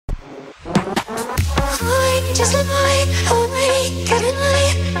just lie awake every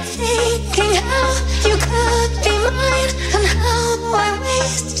night, thinking how you could be mine, and how I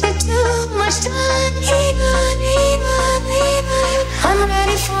wasted too much time. I'm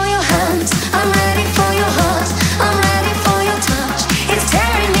ready for your hands, I'm ready for your heart, I'm ready for your touch, it's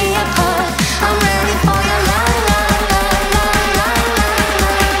tearing me apart. I'm ready for your love.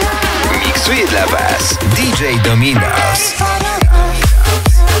 Miksuje dla was DJ Dominos.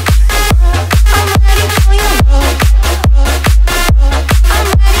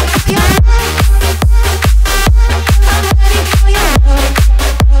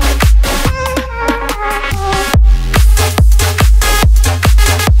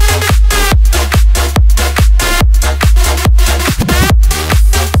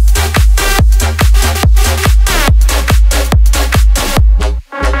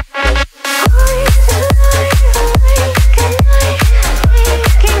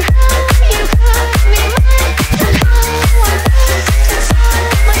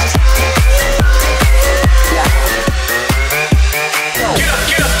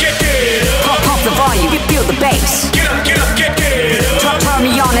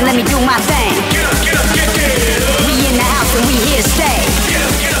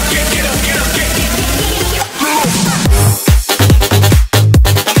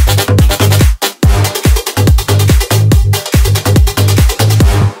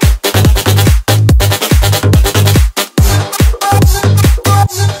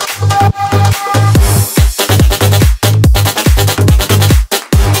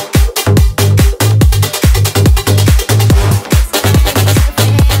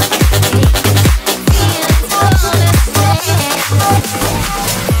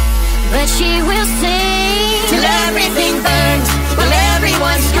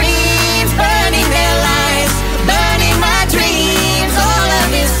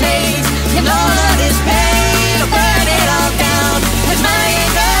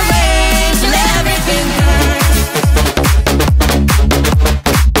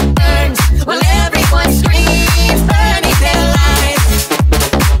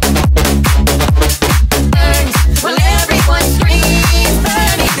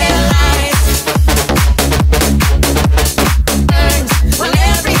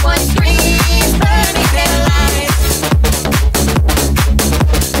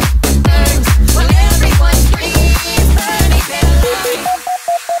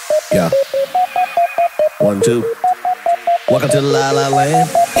 Welcome to La La Land.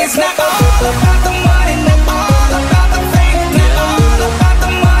 It's not all about the money, not all about the fame, not all about the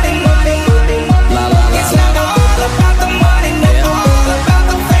money, money. La la la. It's not all about the money, not all about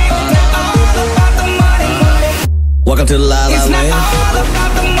the fame, not all about the money, money. Welcome to La La It's not Land. all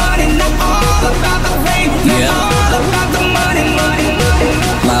about the money, not all about the fame, not all about the money, money.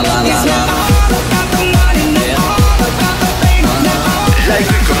 La la la It's la. not all about the money, not all about the fame, not all.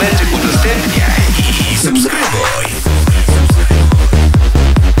 Lajkuj, komentuj, udostępniaj i subskrybuj.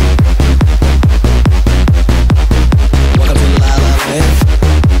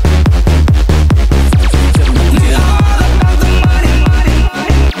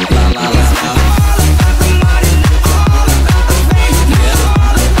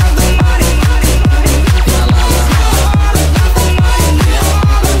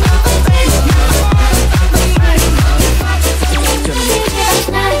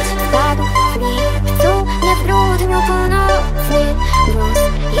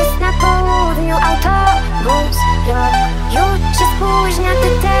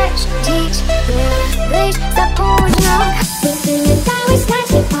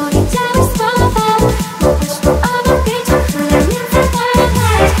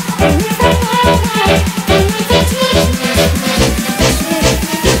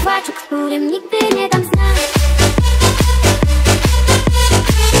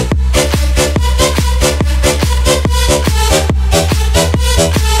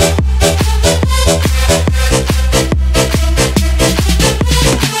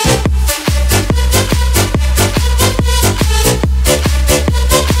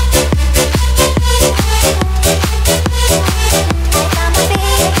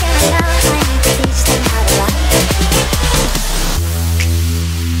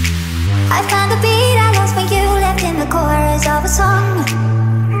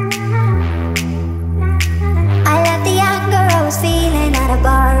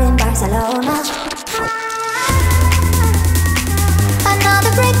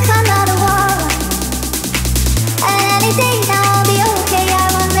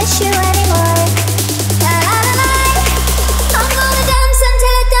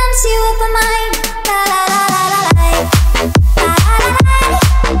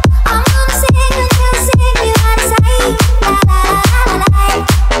 I'm gonna sing until sick you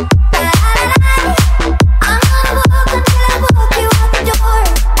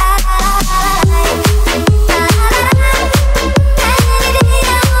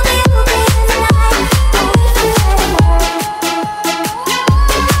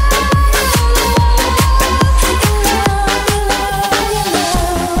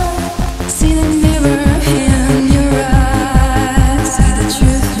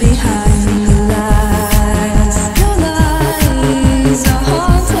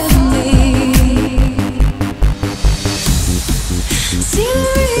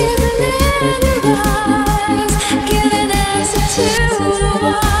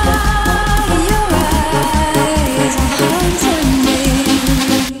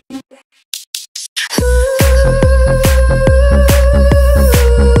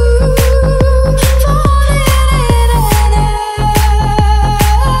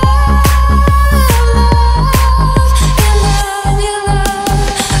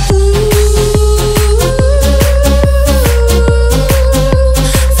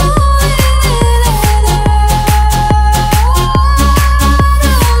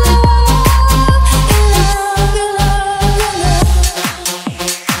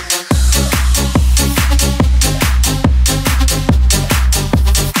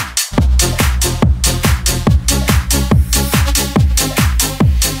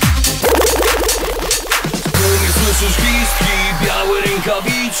słyszysz gwizdki, białe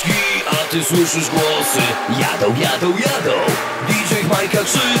rękawiczki, a ty słyszysz głosy. Jadą, jadą, jadą. DJ Majka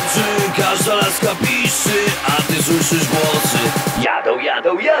krzyczy, każda laska piszczy, a ty słyszysz głosy. Jadą,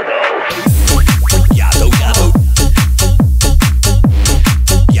 jadą, jadą. Jadą, jadą.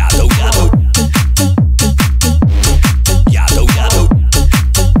 Jadą, jadą. Jadą, jadą.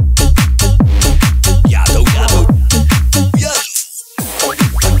 Jadą, jadą.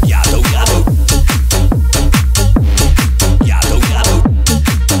 Jadą, jadą. Jadą, jadą.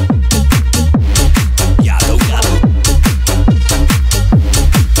 Jadą, jadą.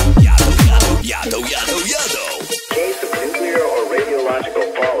 Jadą, jadą, jadą. Case of nuclear or radiological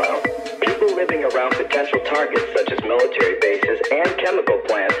fallout. People living around potential targets such as military bases and chemical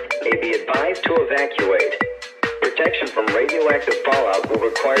plants may be advised to evacuate. Protection from radioactive fallout will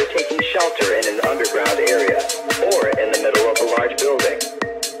require taking shelter in an underground area or in the middle of a large building.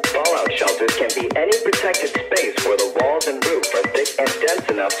 Fallout shelters can be any protected space where the walls and roof are thick and dense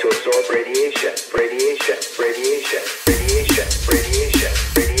enough to absorb radiation, radiation, radiation, radiation, radiation,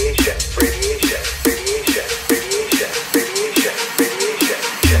 radiation, radiation, radiation, radiation, radiation,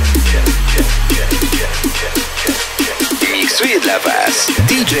 radiation. Miksuje dla was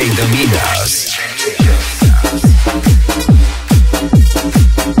DJ Dominos.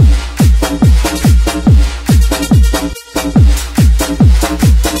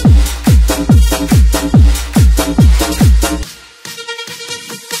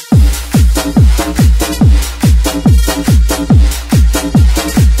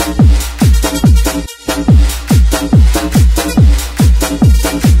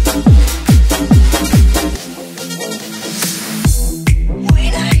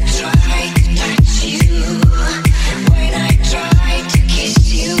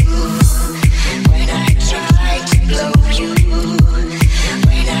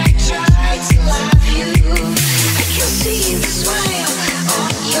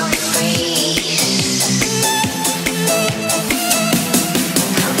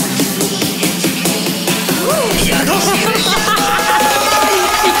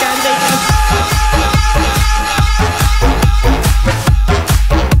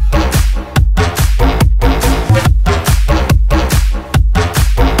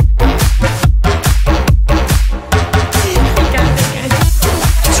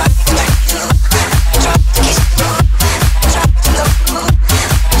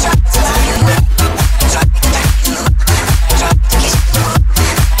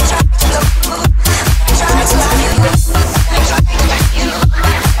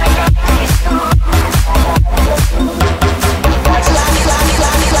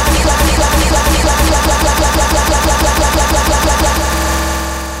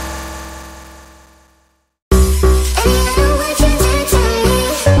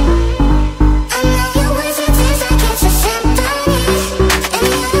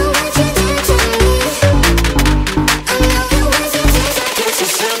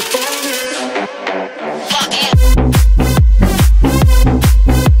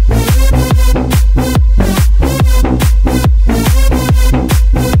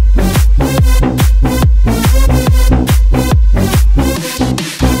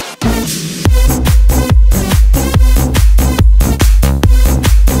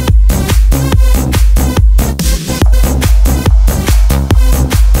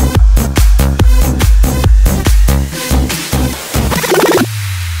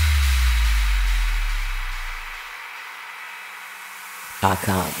 I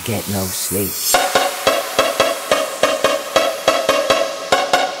can't get no sleep.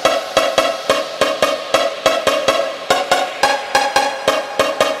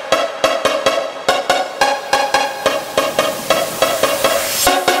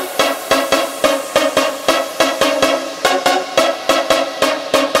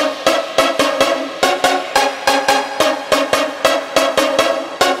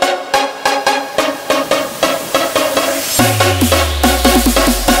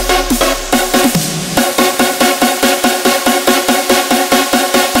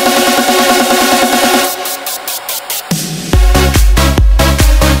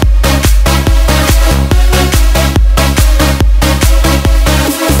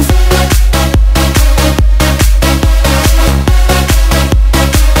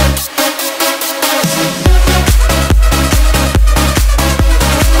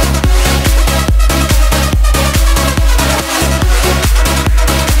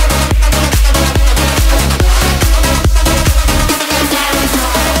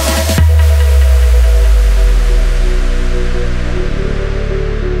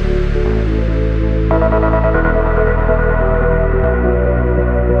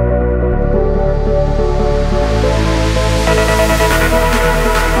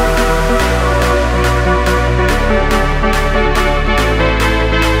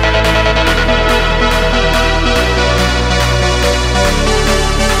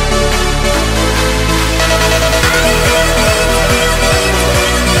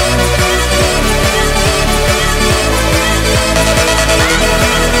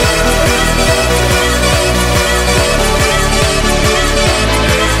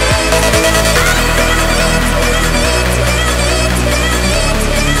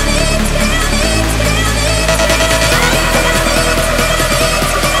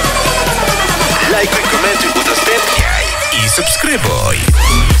 subskrybuj.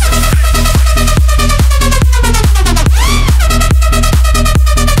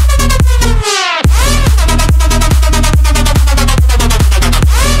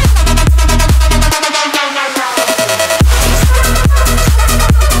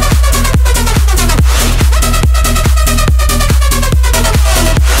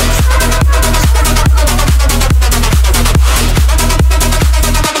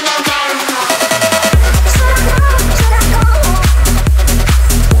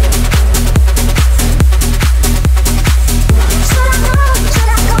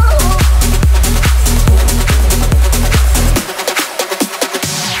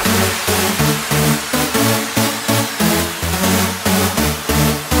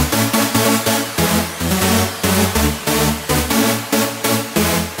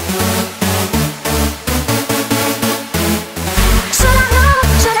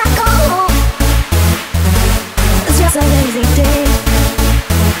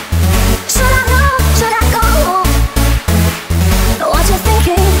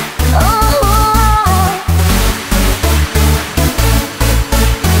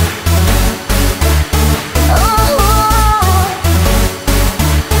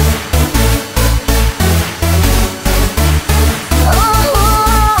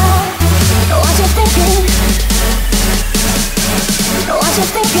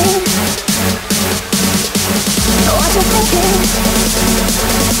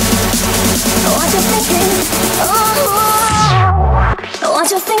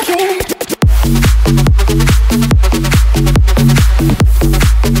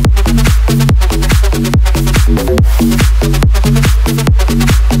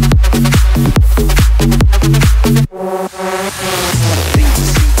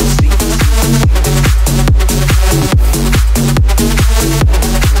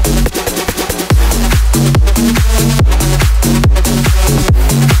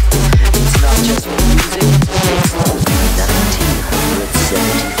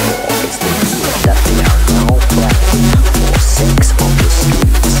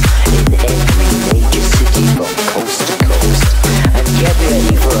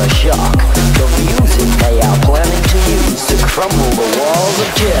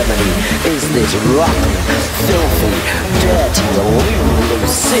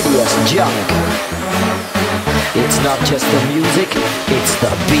 It's not just the music, it's the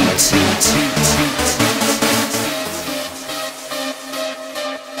beat.